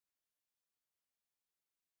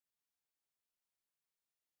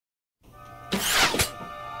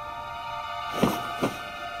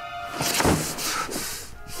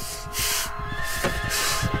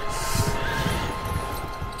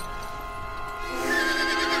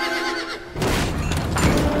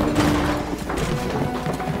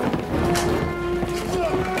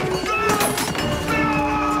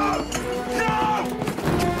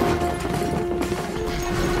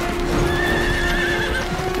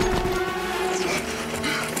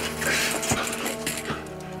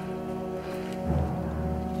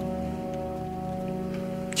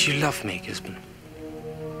Do you love me, Gisborne?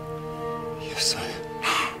 Yes,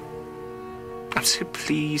 I'm so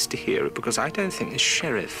pleased to hear it, because I don't think the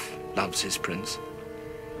sheriff loves his prince.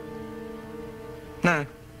 No,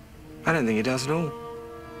 I don't think he does at all.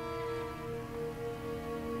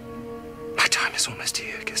 My time is almost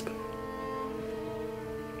here, Gisborne.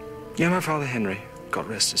 You know, my father Henry, God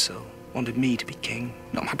rest his soul, wanted me to be king,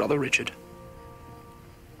 not my brother Richard.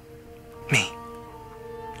 Me,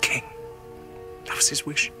 king. That was his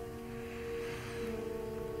wish.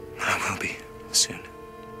 And I will be soon.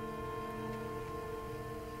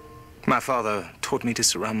 My father taught me to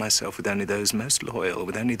surround myself with only those most loyal,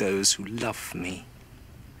 with only those who love me.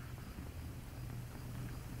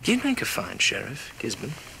 You'd make a fine sheriff,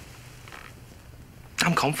 Gisborne.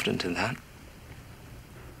 I'm confident in that.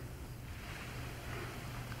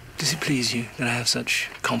 Does it please you that I have such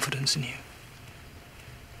confidence in you?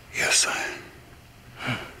 Yes, sir.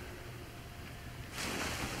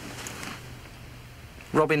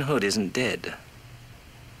 Robin Hood isn't dead.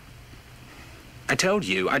 I told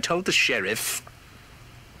the sheriff,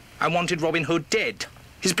 I wanted Robin Hood dead.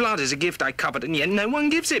 His blood is a gift I covet, and yet no one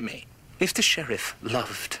gives it me. If the sheriff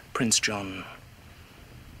loved Prince John,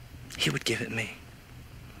 he would give it me.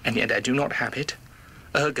 And yet I do not have it.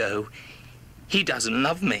 Ergo, he doesn't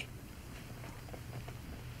love me.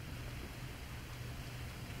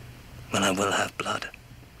 Well, I will have blood.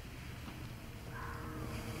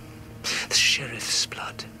 The sheriff's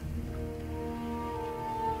blood.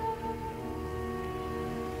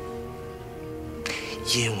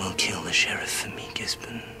 You will kill the sheriff for me,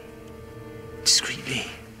 Gisborne. Discreetly.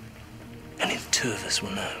 Only the two of us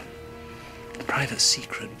will know. A private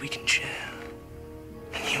secret we can share.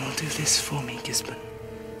 And you will do this for me, Gisborne.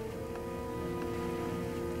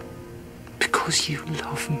 Because you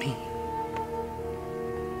love me.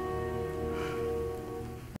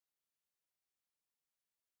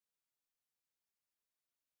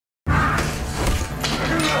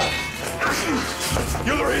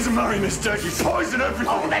 You're the reason marrying this dead. You poison everything.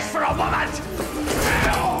 All this for a woman!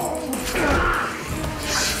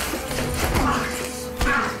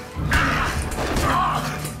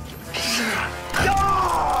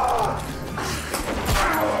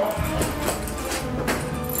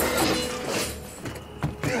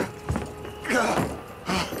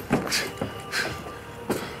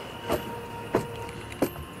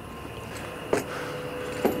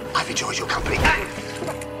 I've enjoyed your company.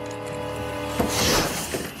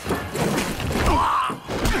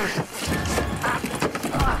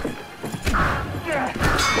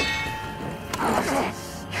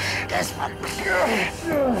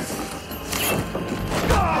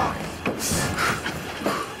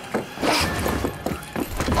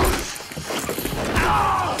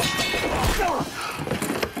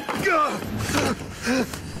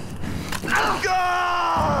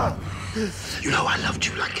 You know I loved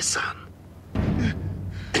you like a son.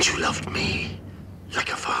 And you loved me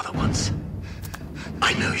like a father once.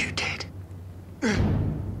 I know you did.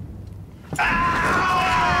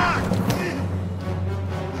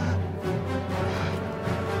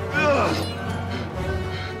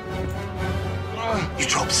 You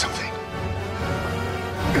dropped something.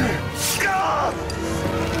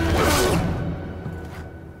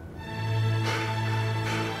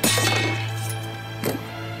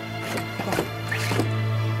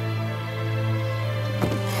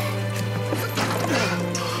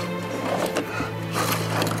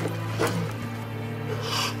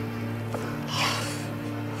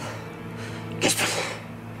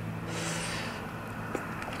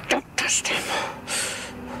 Don't trust him.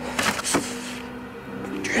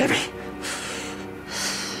 Do you hear me?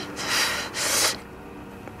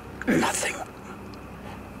 Nothing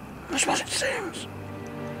is what it seems.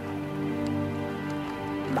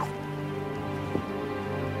 No.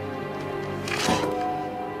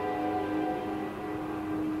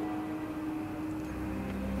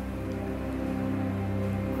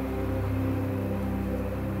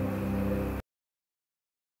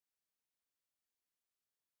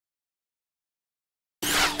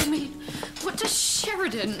 I mean, what does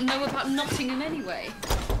Sheridan know about Nottingham anyway?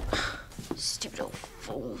 Stupid old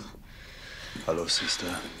fool. Hello, sister.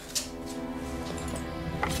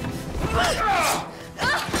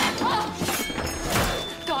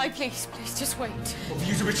 Guy, please, just wait. What, for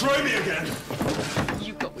you to betray me again?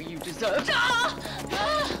 You got what you deserved.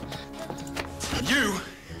 You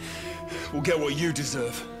will get what you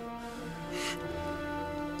deserve.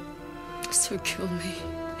 So kill me.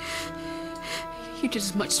 You did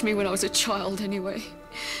as much to me when I was a child anyway.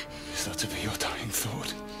 Is that to be your dying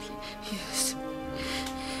thought? Yes.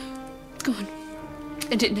 Go on.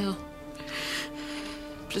 End it now.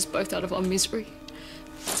 Put us both out of our misery.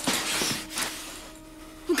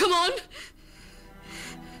 come on!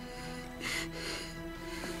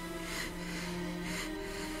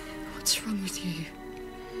 What's wrong with you?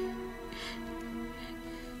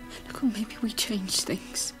 Look, maybe we change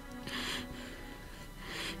things.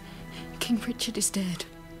 King Richard is dead.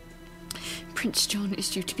 Prince John is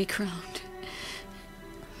due to be crowned.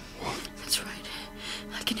 What? That's right.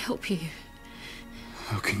 I can help you.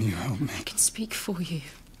 How can you help me? I can speak for you.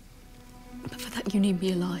 But for that, you need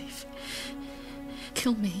me alive.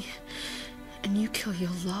 Kill me, and you kill your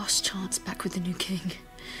last chance back with the new king.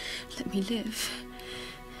 Let me live.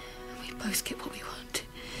 We both get what we want.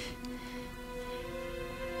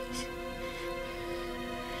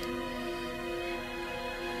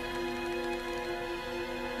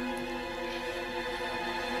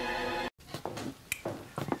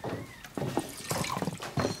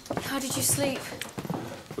 How did you sleep?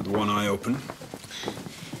 With one eye open.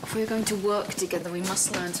 If we're going to work together, we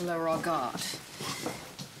must learn to lower our guard.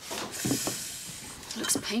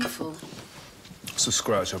 Looks painful. It's a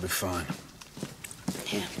scratch, I'll be fine.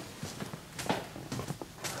 Here.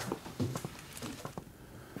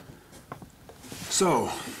 So,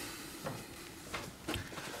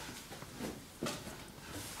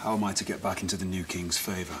 how am I to get back into the new king's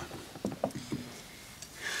favour?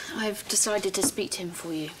 I've decided to speak to him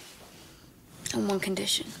for you. On one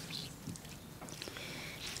condition.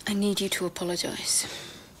 I need you to apologise.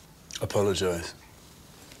 Apologise?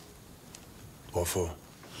 What for?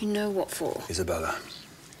 You know what for. Isabella,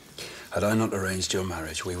 had I not arranged your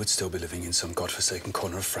marriage, we would still be living in some godforsaken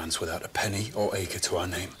corner of France without a penny or acre to our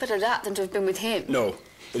name. Better that than to have been with him. No,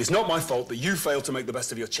 it is not my fault that you failed to make the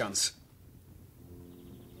best of your chance.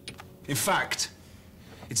 In fact,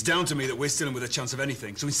 it's down to me that we're still in with a chance of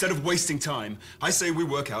anything. So instead of wasting time, I say we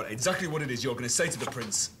work out exactly what it is you're going to say to the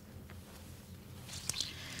prince.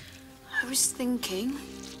 I was thinking,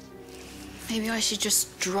 maybe I should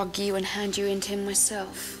just drug you and hand you in to him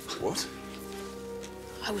myself. What?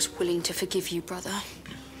 I was willing to forgive you, brother.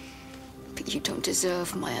 But you don't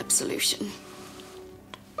deserve my absolution.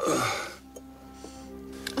 Oh,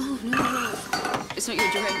 no. It's not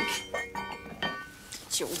your drink.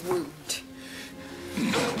 It's your wound.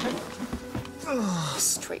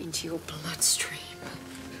 Straight into your bloodstream.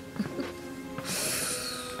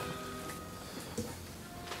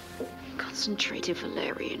 Concentrated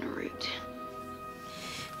valerian root.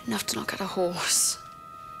 Enough to knock out a horse.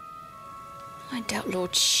 I doubt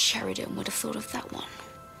Lord Sheridan would have thought of that one.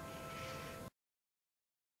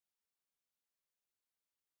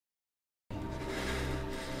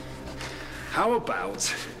 How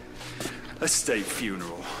about a state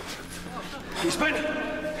funeral? Gisborne!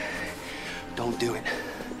 Don't do it.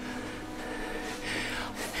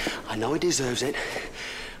 I know he deserves it,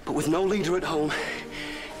 but with no leader at home,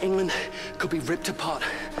 England could be ripped apart,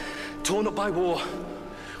 torn up by war.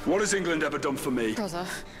 What has England ever done for me? Brother.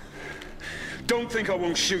 Don't think I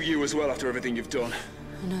won't shoot you as well after everything you've done.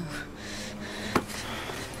 I know.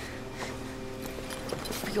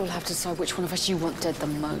 But you'll have to decide which one of us you want dead the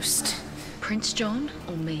most. Prince John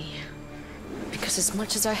or me? Because as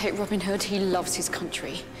much as I hate Robin Hood, he loves his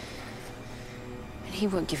country. And he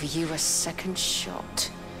won't give you a second shot.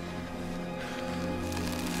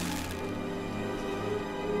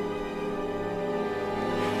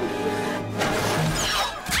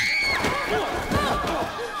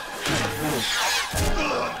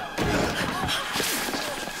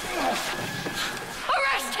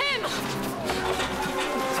 Arrest him!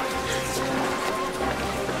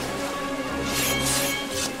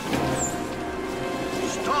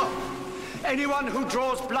 Stop! Anyone who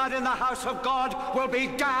draws blood in the house of God will be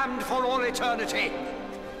damned for all eternity.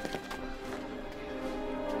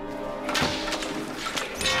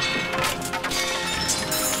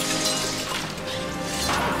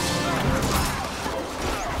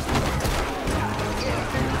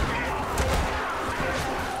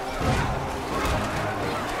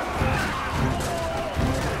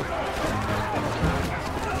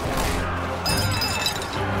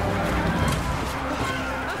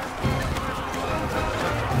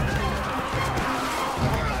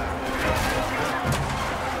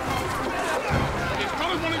 If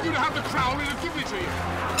God wanted you to have the crown, he'd have given it to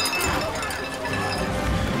you.